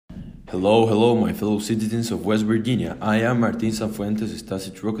Hello, hello, my fellow citizens of West Virginia. I am Martin Sanfuentes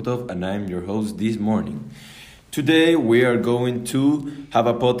Stasic Rokotov, and I am your host this morning. Today, we are going to have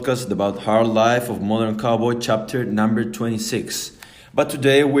a podcast about Hard Life of Modern Cowboy, chapter number 26. But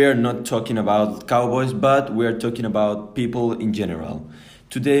today, we are not talking about cowboys, but we are talking about people in general.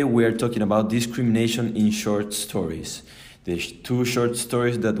 Today, we are talking about discrimination in short stories. The two short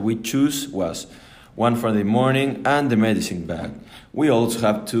stories that we choose was One Friday Morning and The Medicine Bag. We also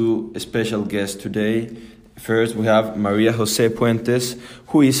have two special guests today. First, we have Maria Jose Puentes,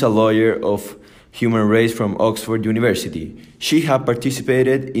 who is a lawyer of human race from Oxford University. She has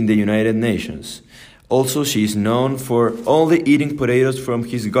participated in the United Nations. Also, she is known for only eating potatoes from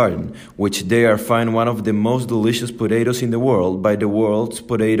his garden, which they are find one of the most delicious potatoes in the world by the World's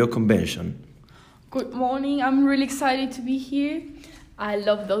Potato Convention. Good morning, I'm really excited to be here. I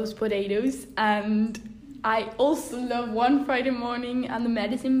love those potatoes, and I also love One Friday Morning and The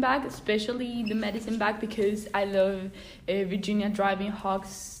Medicine Bag, especially The Medicine Bag because I love Virginia Driving Hawk's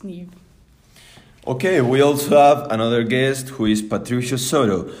Sneeve. Okay, we also have another guest who is Patricio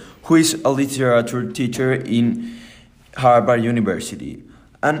Soto, who is a literature teacher in Harvard University.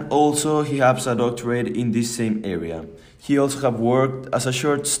 And also he has a doctorate in this same area. He also have worked as a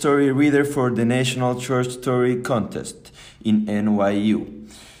short story reader for the National Short Story Contest in NYU.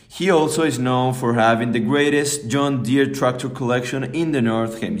 He also is known for having the greatest John Deere tractor collection in the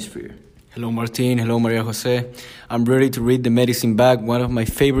North Hemisphere. Hello Martin, hello Maria Jose. I'm ready to read The Medicine Bag, one of my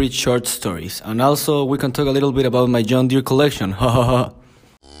favorite short stories. And also we can talk a little bit about my John Deere collection. Ha ha ha.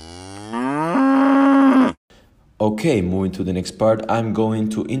 Okay, moving to the next part, I'm going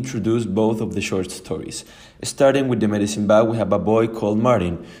to introduce both of the short stories. Starting with The Medicine Bag, we have a boy called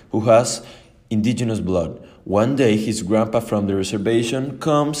Martin who has indigenous blood. One day, his grandpa from the reservation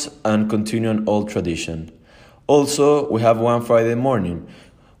comes and continue an old tradition. Also, we have One Friday Morning,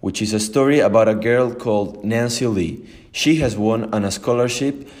 which is a story about a girl called Nancy Lee. She has won a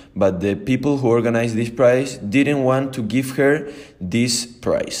scholarship, but the people who organized this prize didn't want to give her this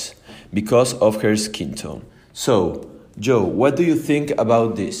prize because of her skin tone. So, Joe, what do you think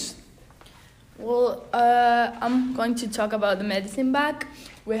about this? Well, I'm going to talk about The Medicine Bag.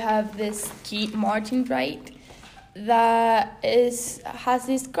 We have this kid, Martin, right, that has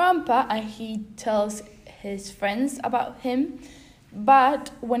this grandpa, and he tells his friends about him.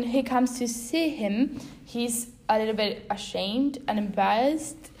 But when he comes to see him, he's a little bit ashamed and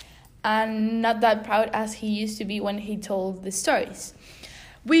embarrassed and not that proud as he used to be when he told the stories.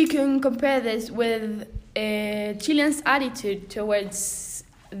 We can compare this with Chileans' attitude towards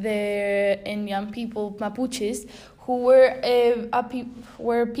the Indian people, Mapuches, who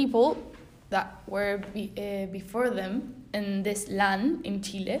were people that were before them in this land, in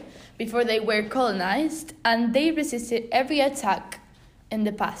Chile, before they were colonized, and they resisted every attack in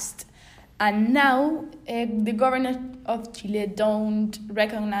the past. And now the government of Chile don't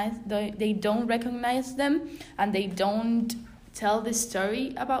recognize them, and they don't tell the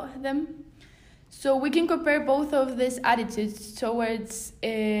story about them. So we can compare both of these attitudes towards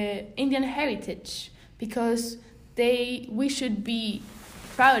Indian heritage because we should be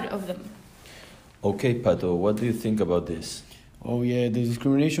proud of them. Okay, Pato, what do you think about this? Oh yeah, the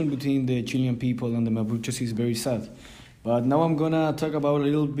discrimination between the Chilean people and the Mapuches is very sad. But now I'm gonna talk about a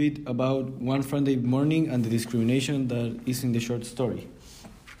little bit about One Friday Morning and the discrimination that is in the short story.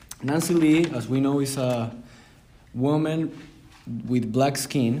 Nancy Lee, as we know, is a woman with black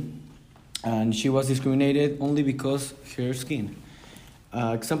skin, and she was discriminated only because her skin.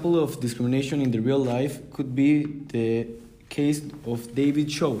 An example of discrimination in the real life could be the case of David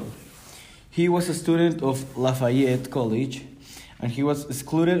Showell. He was a student of Lafayette College, and he was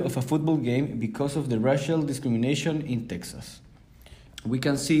excluded of a football game because of the racial discrimination in Texas. We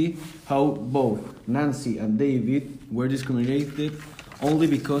can see how both Nancy and David were discriminated only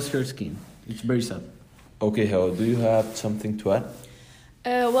because her skin. It's very sad. Okay, Hao, do you have something to add?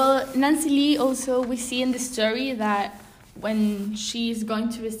 Well, Nancy Lee also, we see in the story that when she is going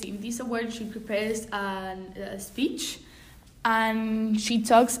to receive this award, she prepares a speech, and she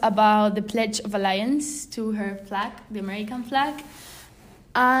talks about the Pledge of Allegiance to her flag, the American flag.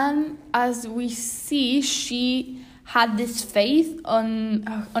 And as we see, she had this faith on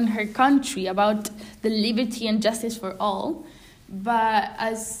her country about the liberty and justice for all. But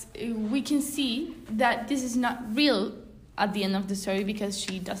as we can see that this is not real at the end of the story because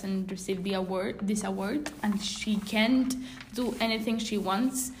she doesn't receive this award, and she can't do anything she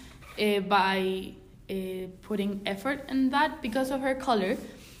wants by putting effort in that because of her color.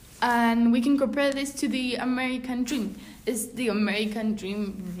 And we can compare this to the American dream. Is the American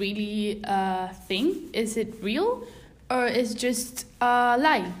dream really a thing? Is it real? Or is it just a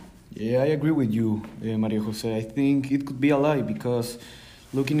lie? Yeah, I agree with you, Maria Jose. I think it could be a lie because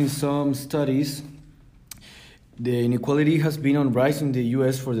looking in some studies, the inequality has been on rise in the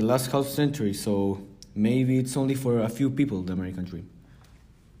US for the last half century, so maybe it's only for a few people, the American dream.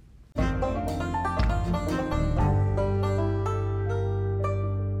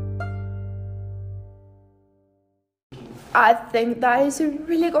 I think that is a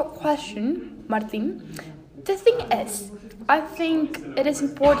really good question, Martin. The thing is, I think it is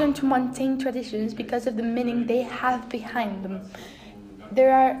important to maintain traditions because of the meaning they have behind them.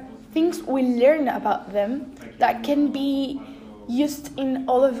 There are things we learn about them that can be used in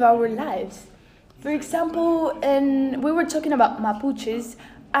all of our lives. For example, we were talking about Mapuches,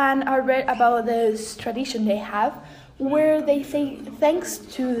 and I read about this tradition they have where they say thanks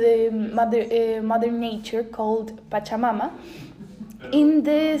to the mother nature called Pachamama in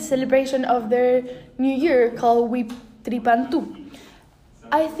the celebration of their new year called Huitripantu.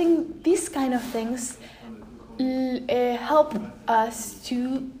 I think these kind of things help us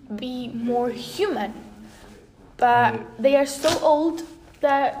to be more human, but they are so old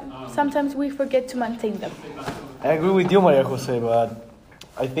that sometimes we forget to maintain them. I agree with you, Maria Jose, but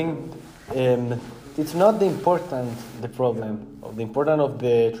I think it's not the problem, or the importance of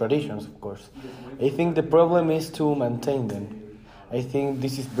the traditions, of course. I think the problem is to maintain them. I think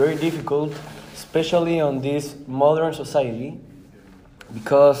this is very difficult, especially on this modern society,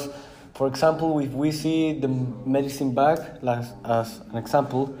 because, for example, if we see the medicine bag as an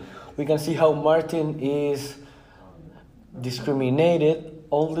example, we can see how Martin is discriminated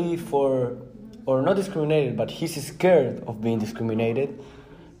only for, or not discriminated, but he's scared of being discriminated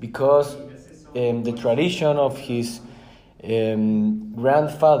because the tradition of his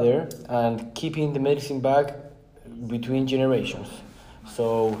grandfather and keeping the medicine bag between generations.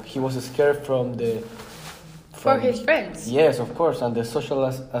 So he was scared from For his friends. Yes, of course, and the social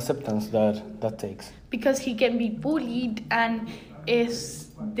acceptance that takes. Because he can be bullied, and is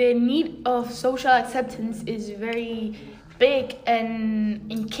the need of social acceptance is very big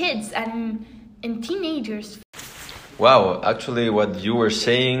and in kids and in teenagers. Wow, actually what you were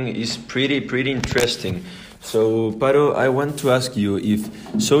saying is pretty interesting. So, Paro, I want to ask you if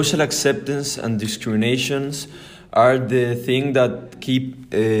social acceptance and discriminations are the thing that keep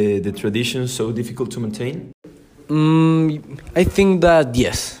the traditions so difficult to maintain? I think that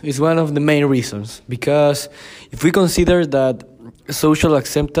yes, it's one of the main reasons, because if we consider that social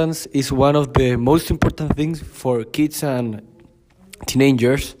acceptance is one of the most important things for kids and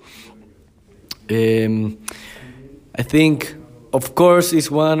teenagers, I think, of course, it's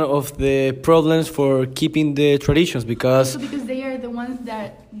one of the problems for keeping the traditions because they are the ones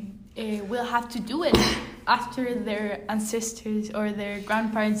that will have to do it after their ancestors or their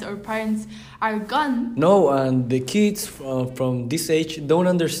grandparents or parents are gone. No, and the kids from this age don't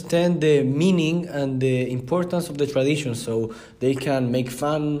understand the meaning and the importance of the tradition, so they can make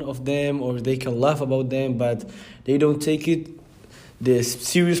fun of them or they can laugh about them, but they don't take it the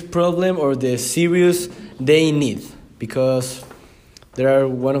serious problem or the serious they need, because they are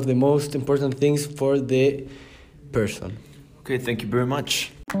one of the most important things for the person. Okay, thank you very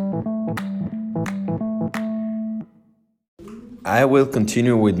much. I will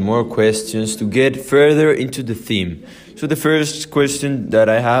continue with more questions to get further into the theme. So the first question that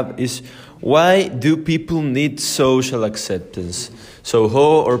I have is, why do people need social acceptance? So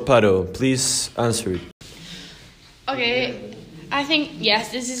Ho or Paro, please answer it. Okay, I think,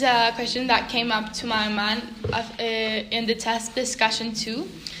 yes, this is a question that came up to my mind in the test discussion too.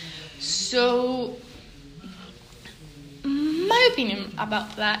 So my opinion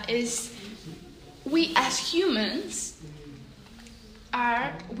about that is, we as humans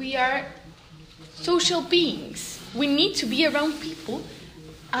we are social beings. We need to be around people,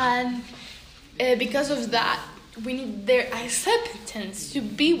 and because of that, we need their acceptance to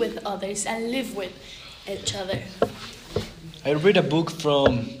be with others and live with each other. I read a book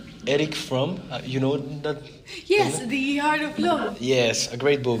from Eric Fromm. You know that? Yes, The Art of Love. Yes, a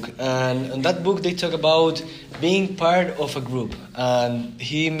great book. And in that book, they talk about being part of a group. And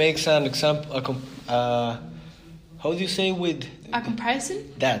he makes an example. How do you say with a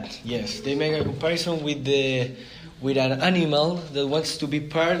comparison? That, yes. They make a comparison with an animal that wants to be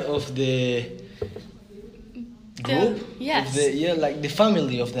part of the group. Yes. Like the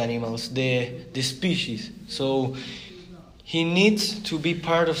family of the animals, the species. So he needs to be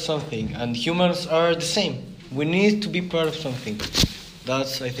part of something, and humans are the same. We need to be part of something.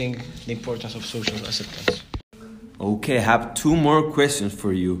 That's, I think, the importance of social acceptance. Okay, I have two more questions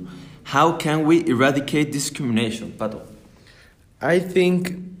for you. How can we eradicate discrimination, Pato? I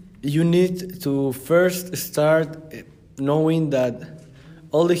think you need to first start knowing that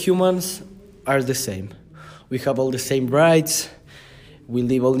all the humans are the same. We have all the same rights. We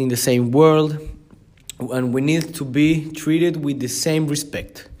live all in the same world, and we need to be treated with the same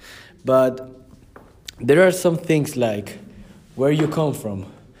respect. But there are some things like where you come from,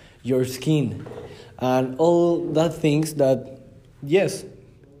 your skin, and all that things that, yes,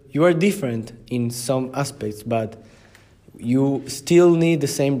 you are different in some aspects, but you still need the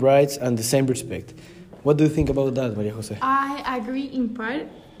same rights and the same respect. What do you think about that, Maria Jose? I agree in part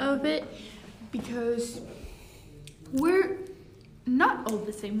of it because we're not all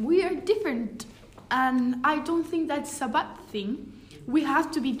the same. We are different. And I don't think that's a bad thing. We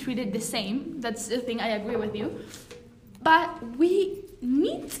have to be treated the same. That's the thing, I agree with you. But we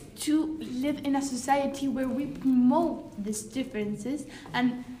need to live in a society where we promote these differences.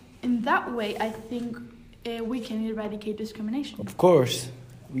 And in that way, I think we can eradicate discrimination. Of course.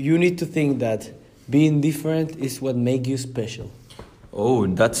 You need to think that being different is what makes you special. Oh,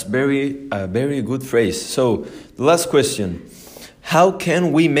 that's a very good phrase. So, the last question. How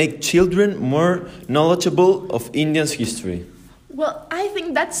can we make children more knowledgeable of India's history? Well, I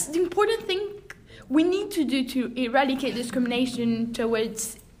think that's the important thing we need to do to eradicate discrimination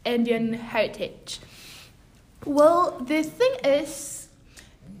towards Indian heritage. Well, the thing is...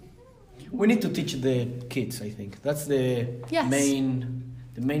 We need to teach the kids, I think. That's the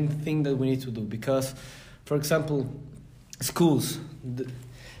main thing that we need to do. Because, for example, schools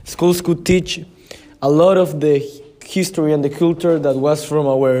could teach a lot of the history and the culture that was from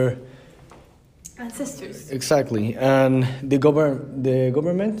our ancestors. Exactly. And the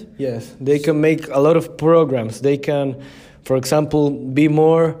government, yes, they can make a lot of programs. They can, for example, be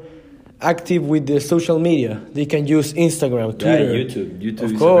more active with the social media. They can use Instagram, Twitter. Yeah, YouTube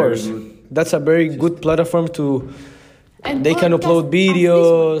of is course. a very good... That's a very good platform to... And they can upload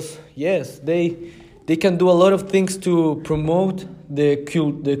videos. Yes, they can do a lot of things to promote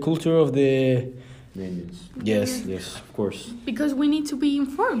the culture of the... Indians. Yes. Yes, of course. Because we need to be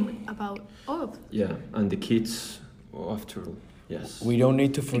informed about all of them. Yeah, and the kids, after all, yes. We don't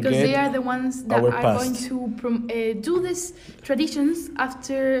need to forget because they are the ones that our are past. going to do these traditions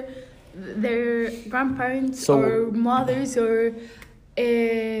after their grandparents So- or mothers or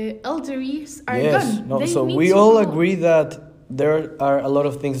elderlies are Yes, gone. no, They so need we to all know. agree that there are a lot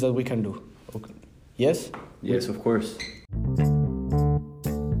of things that we can do. Okay. Yes? Yes, of course.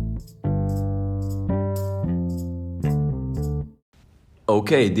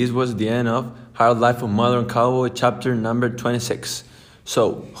 Okay, this was the end of Hard Life of Modern Cowboy chapter number 26.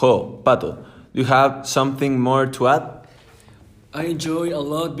 So, Pato, do you have something more to add? I enjoy a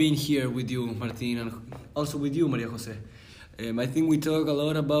lot being here with you, Martin, and also with you, Maria Jose. I think we talk a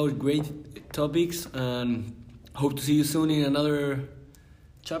lot about great topics and hope to see you soon in another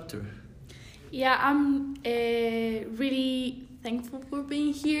chapter. Yeah, I'm really thankful for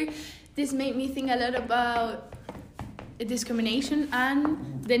being here. This made me think a lot about discrimination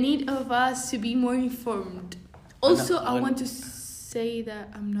and the need of us to be more informed. Also, I want to say that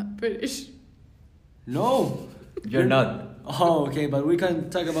I'm not British. No! You're not. Oh, okay, but we can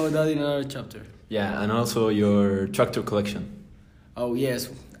talk about that in another chapter. Yeah, and also your tractor collection. Oh, yes.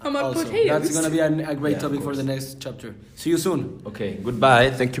 I'm a Also, potatoes. that's going to be a great Yeah, topic of for the course. next chapter. See you soon. Okay,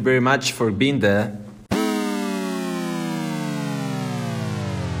 goodbye. Thank you very much for being there.